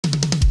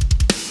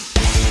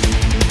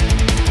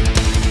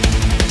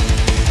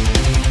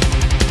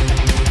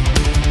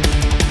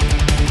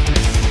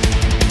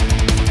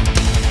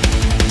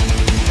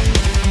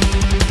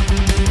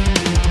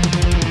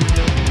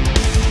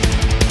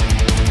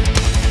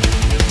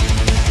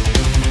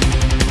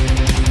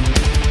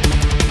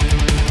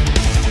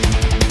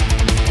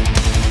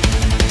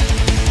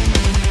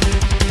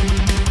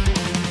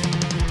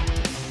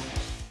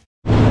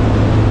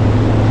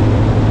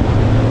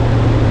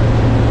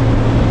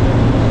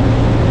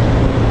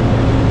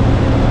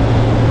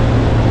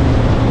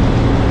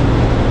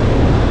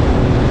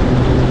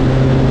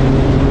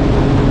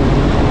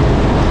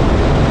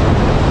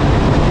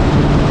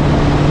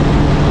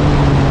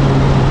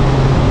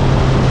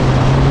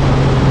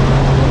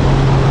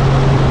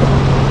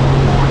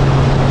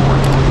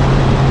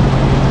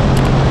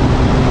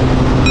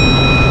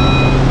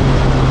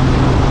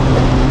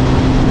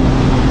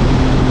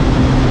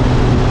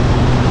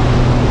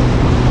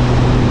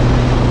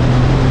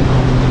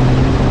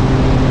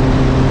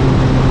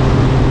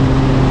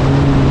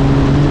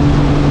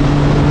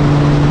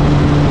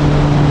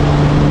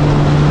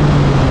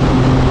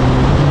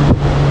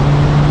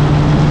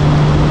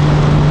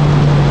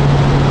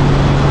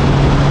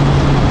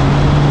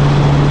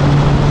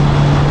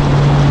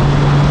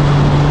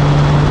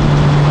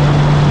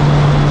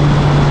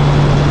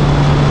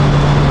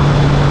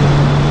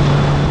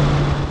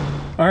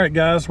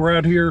Alright guys, we're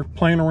out here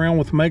playing around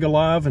with Mega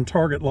Live and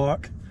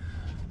Targetlock.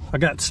 I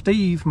got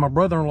Steve, my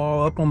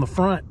brother-in-law, up on the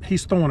front.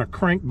 He's throwing a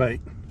crankbait.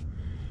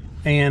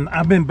 And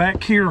I've been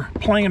back here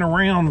playing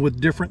around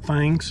with different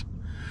things.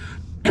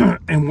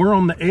 And we're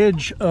on the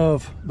edge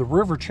of the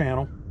river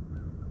channel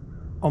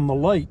on the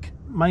lake,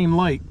 main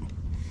lake.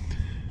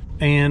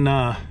 And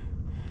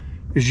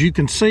as you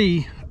can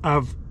see,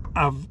 I've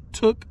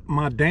took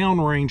my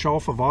downrange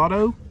off of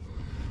auto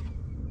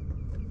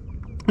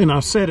and I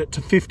set it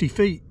to 50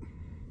 feet.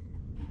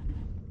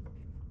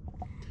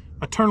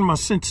 I turned my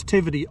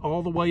sensitivity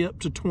all the way up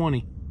to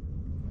 20.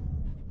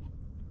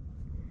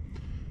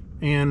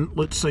 And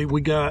let's see, we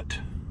got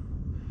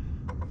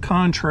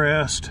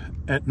contrast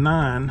at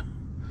 9.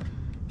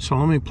 So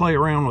let me play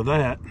around with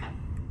that.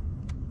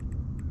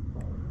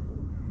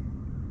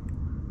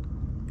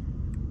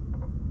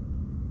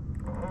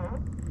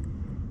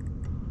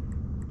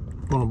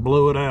 I'm gonna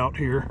blow it out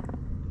here.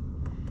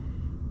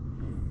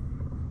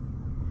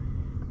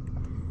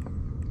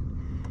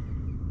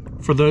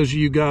 For those of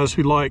you guys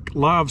who like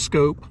live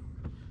scope,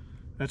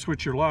 that's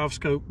what your live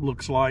scope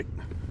looks like.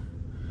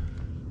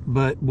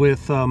 But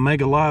with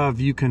Mega Live,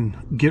 you can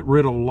get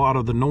rid of a lot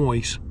of the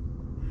noise.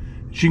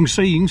 As you can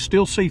see, you can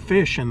still see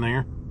fish in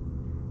there.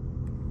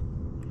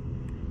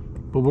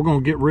 But we're going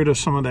to get rid of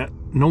some of that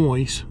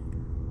noise.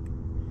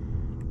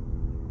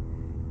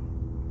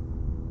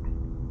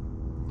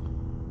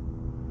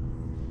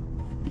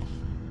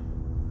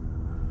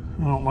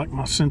 I don't like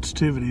my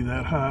sensitivity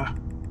that high.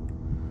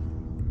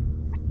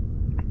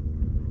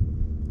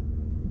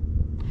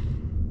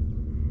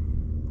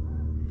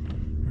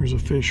 There's a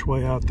fish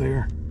way out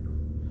there,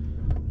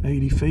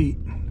 80 feet.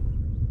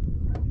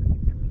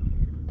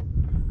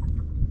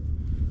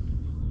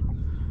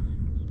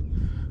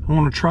 I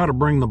want to try to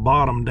bring the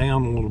bottom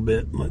down a little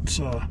bit. Let's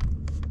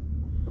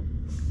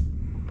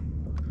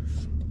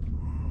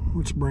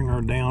bring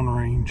our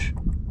downrange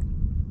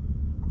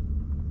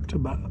to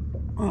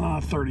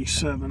about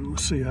 37.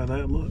 Let's see how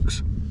that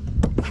looks.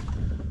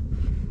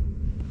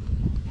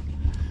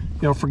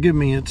 Y'all forgive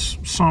me, it's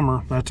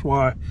summer. That's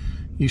why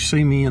you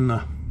see me in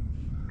the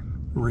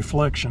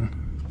reflection.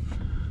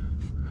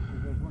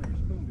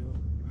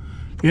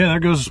 Yeah, there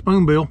goes a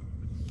spoonbill.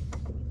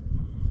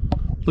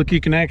 Look, you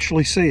can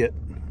actually see it.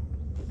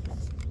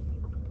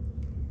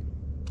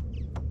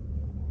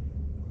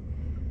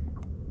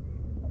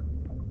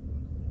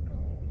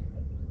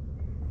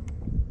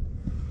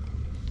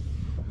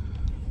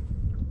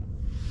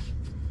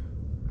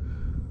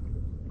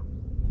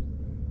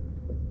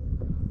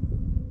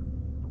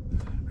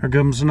 There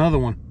comes another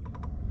one.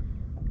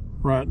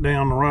 Right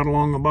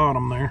along the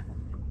bottom there.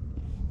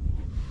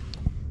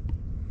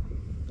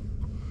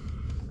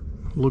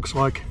 Looks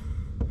like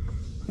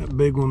that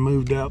big one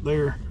moved out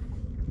there.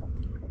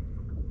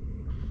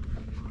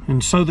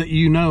 And so that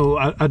you know,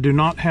 I do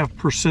not have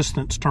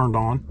persistence turned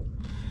on.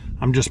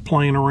 I'm just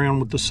playing around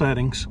with the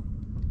settings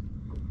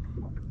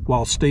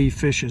while Steve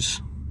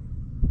fishes.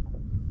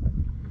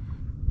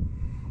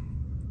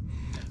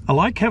 I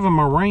like having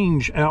my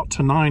range out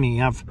to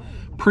 90. I've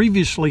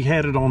previously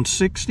had it on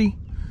 60,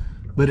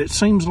 but it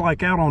seems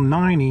like out on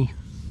 90,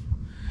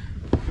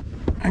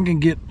 I can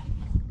get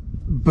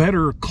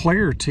better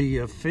clarity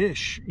of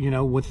fish, you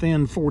know,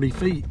 within 40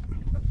 feet.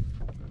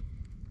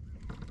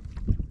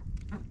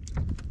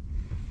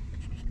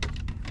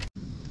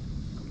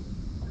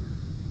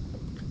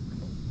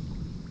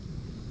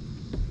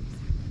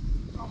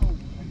 Oh,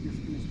 I just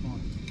missed one.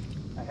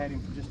 I had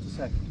him for just a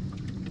second.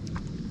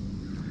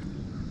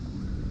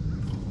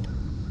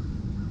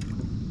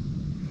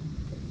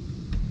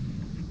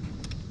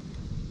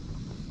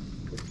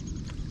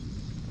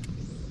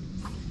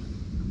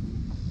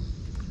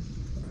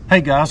 Hey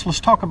guys, let's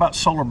talk about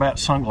solar bat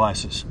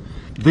sunglasses.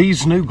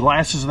 These new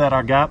glasses that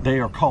I got, they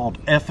are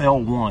called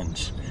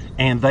FL1s,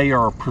 and they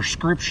are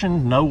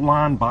prescription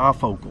no-line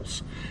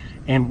bifocals.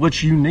 And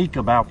what's unique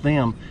about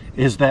them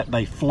is that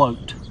they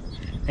float,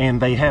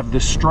 and they have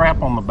this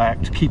strap on the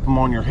back to keep them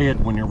on your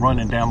head when you're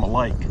running down the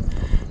lake.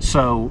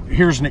 So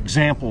here's an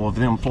example of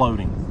them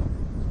floating.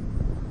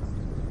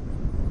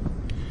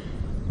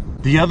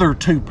 The other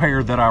two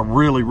pair that I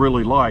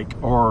really like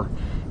are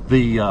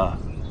the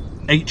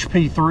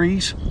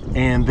HP3s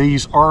and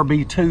these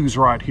RB2s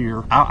right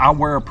here. I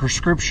wear a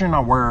prescription, I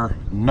wear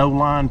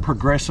no-line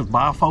progressive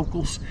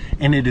bifocals,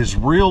 and it is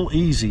real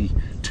easy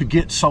to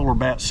get solar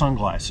bat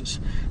sunglasses.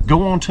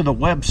 Go onto the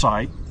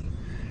website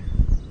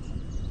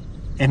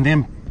and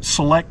then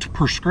select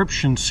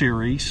prescription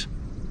series,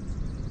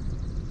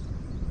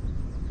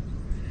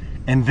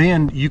 and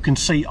then you can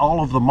see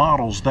all of the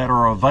models that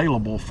are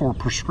available for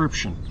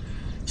prescription.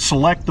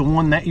 Select the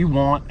one that you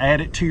want, add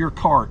it to your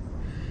cart.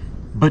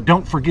 But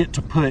don't forget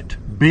to put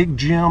Big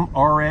Jim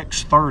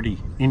RX30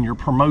 in your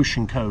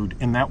promotion code,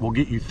 and that will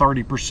get you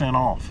 30%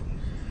 off.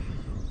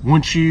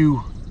 Once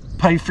you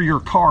pay for your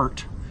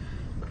cart,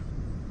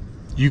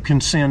 you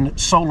can send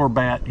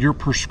SolarBat your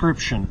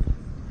prescription,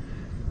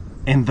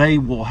 and they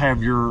will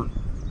have your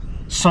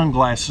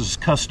sunglasses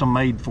custom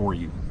made for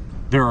you.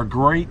 They're a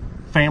great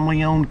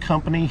family-owned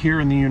company here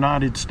in the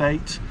United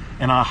States,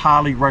 and I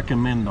highly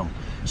recommend them.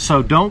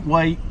 So don't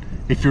wait.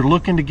 If you're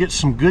looking to get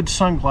some good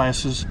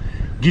sunglasses,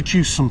 get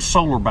you some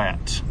solar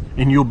bats,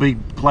 and you'll be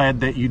glad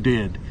that you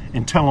did.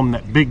 And tell them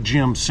that Big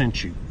Jim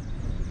sent you.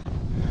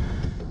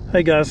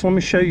 Hey guys, let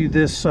me show you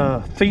this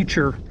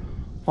feature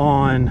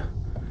on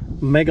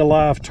Mega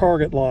Live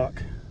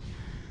Targetlock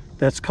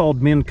that's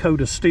called Minn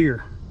Kota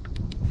Steer.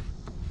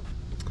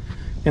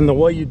 And the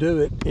way you do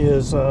it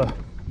is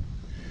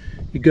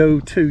you go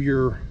to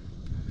your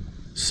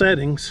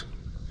settings,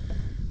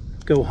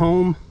 go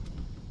home,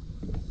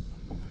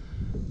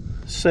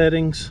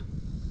 settings,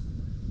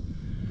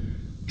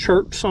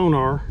 chirp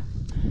sonar,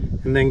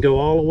 and then go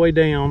all the way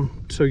down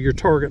to your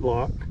target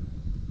lock.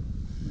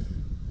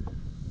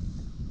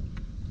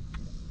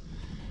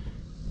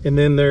 And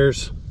then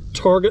there's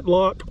target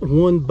lock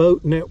one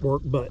boat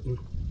network button,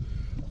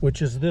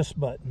 which is this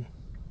button.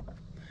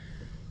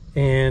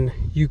 And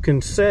you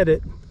can set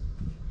it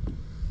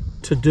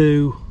to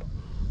do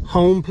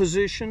home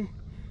position,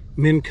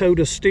 Minn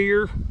Kota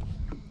Steer,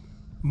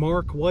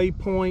 mark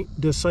waypoint,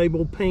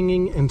 disable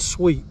pinging, and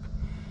sweep.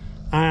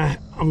 I'm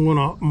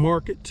gonna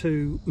mark it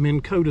to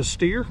Minn Kota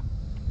Steer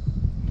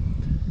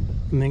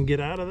and then get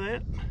out of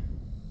that.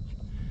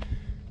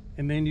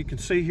 And then you can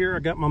see here I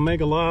got my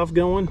Mega Live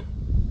going,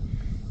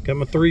 got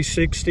my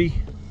 360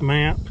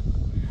 map.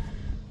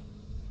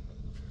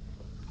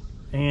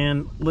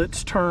 And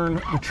let's turn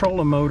the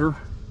trolling motor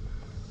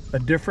a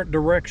different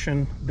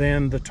direction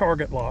than the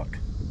target lock.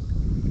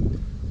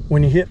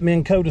 When you hit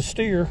Minn Kota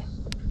Steer,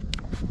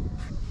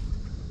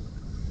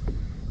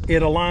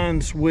 it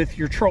aligns with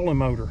your trolling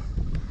motor.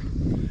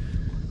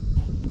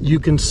 You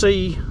can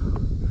see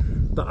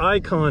the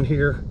icon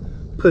here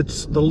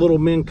puts the little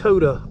Minn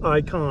Kota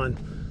icon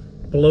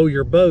below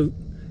your boat,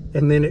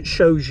 and then it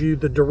shows you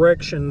the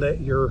direction that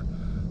your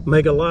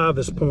Mega Live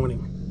is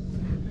pointing.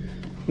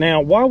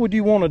 Now, why would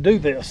you want to do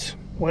this?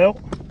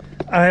 Well,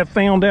 I have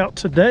found out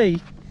today,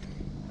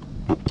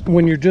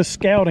 when you're just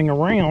scouting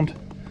around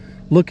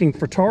looking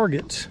for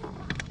targets,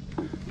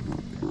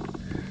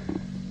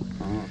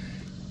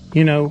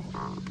 you know,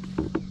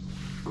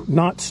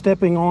 not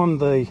stepping on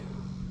the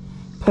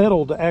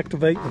pedal to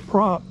activate the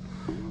prop,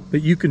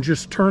 but you can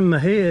just turn the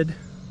head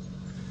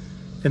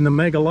and the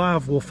Mega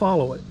Live will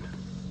follow it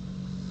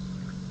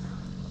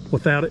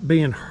without it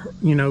being,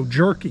 you know,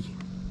 jerky.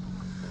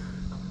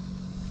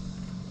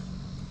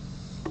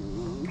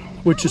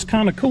 Which is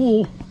kind of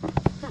cool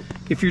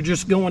if you're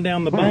just going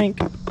down the bank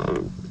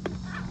and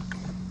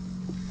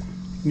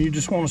you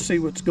just want to see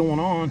what's going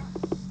on.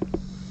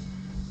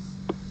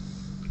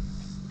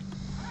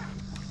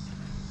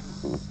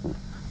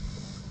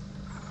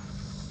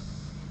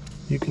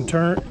 You can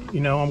turn, you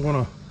know, I'm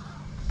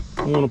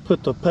gonna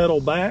put the pedal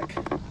back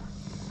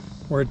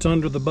where it's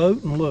under the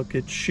boat, and look,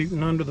 it's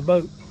shooting under the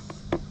boat.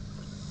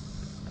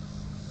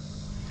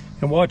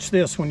 And watch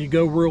this, when you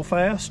go real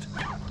fast,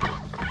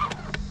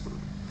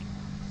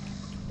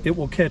 it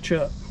will catch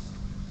up.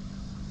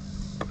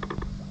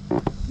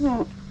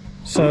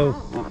 So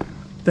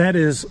that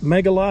is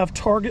Mega Live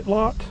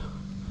Targetlock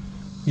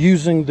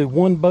using the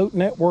one boat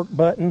network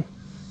button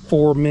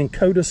for Minn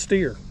Kota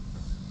Steer.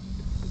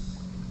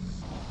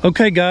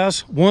 Okay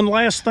guys, one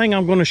last thing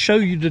I'm going to show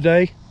you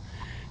today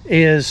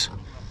is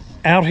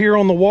out here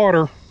on the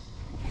water,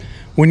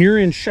 when you're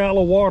in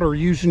shallow water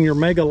using your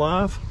Mega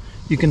Live,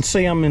 you can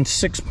see I'm in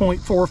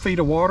 6.4 feet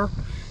of water.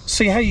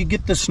 See how you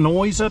get this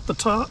noise at the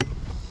top?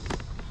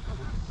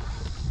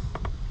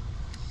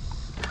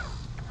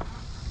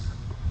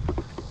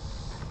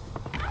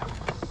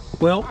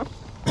 Well,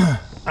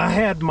 I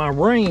had my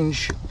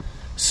range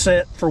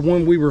set for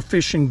when we were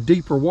fishing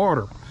deeper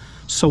water.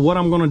 So what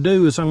I'm going to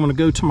do is I'm going to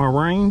go to my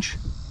range,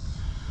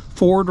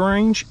 forward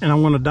range, and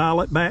I'm going to dial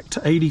it back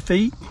to 80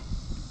 feet.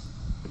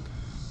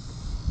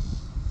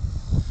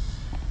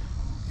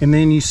 And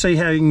then you see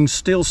how you can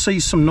still see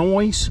some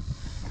noise.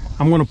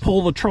 I'm going to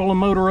pull the trolling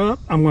motor up.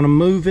 I'm going to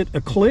move it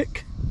a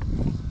click.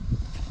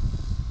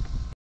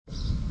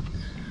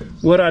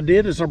 What I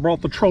did is I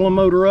brought the trolling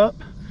motor up.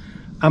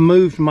 I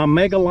moved my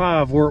Mega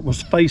Live where it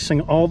was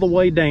facing all the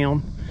way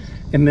down.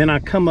 And then I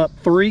come up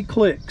 3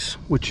 clicks,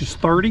 which is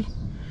 30.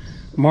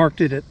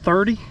 Marked it at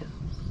 30.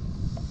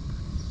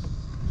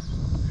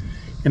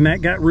 And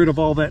that got rid of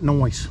all that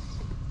noise.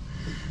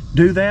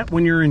 Do that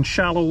when you're in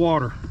shallow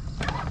water.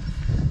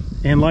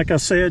 And like I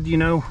said, you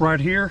know, right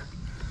here,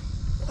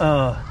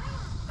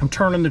 I'm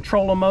turning the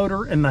trolling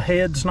motor and the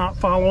head's not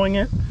following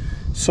it.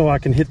 So I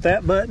can hit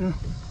that button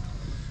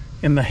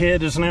and the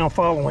head is now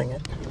following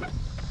it.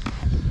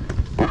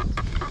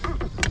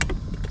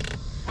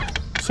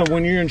 So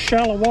when you're in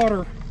shallow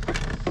water,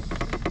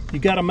 you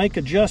got to make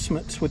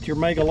adjustments with your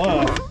Mega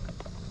Live.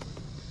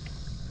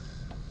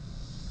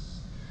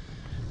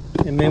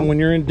 And then when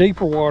you're in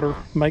deeper water,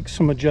 make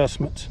some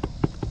adjustments.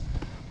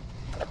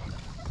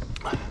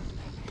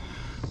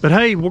 But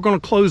hey, we're going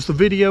to close the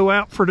video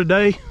out for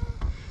today.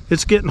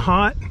 It's getting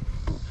hot.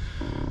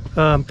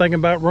 I'm thinking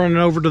about running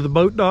over to the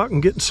boat dock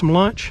and getting some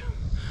lunch.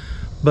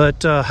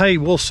 But hey,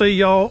 we'll see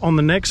y'all on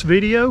the next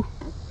video.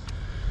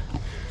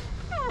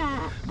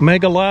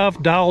 Mega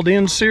Live Dialed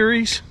In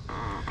series.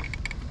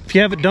 If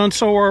you haven't done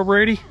so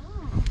already,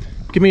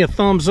 give me a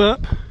thumbs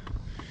up,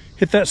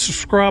 hit that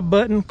subscribe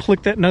button,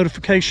 click that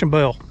notification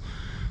bell.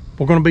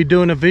 We're going to be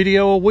doing a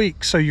video a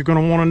week, so you're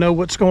going to want to know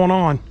what's going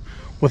on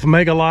with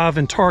Mega Live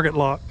and Target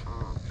Lock.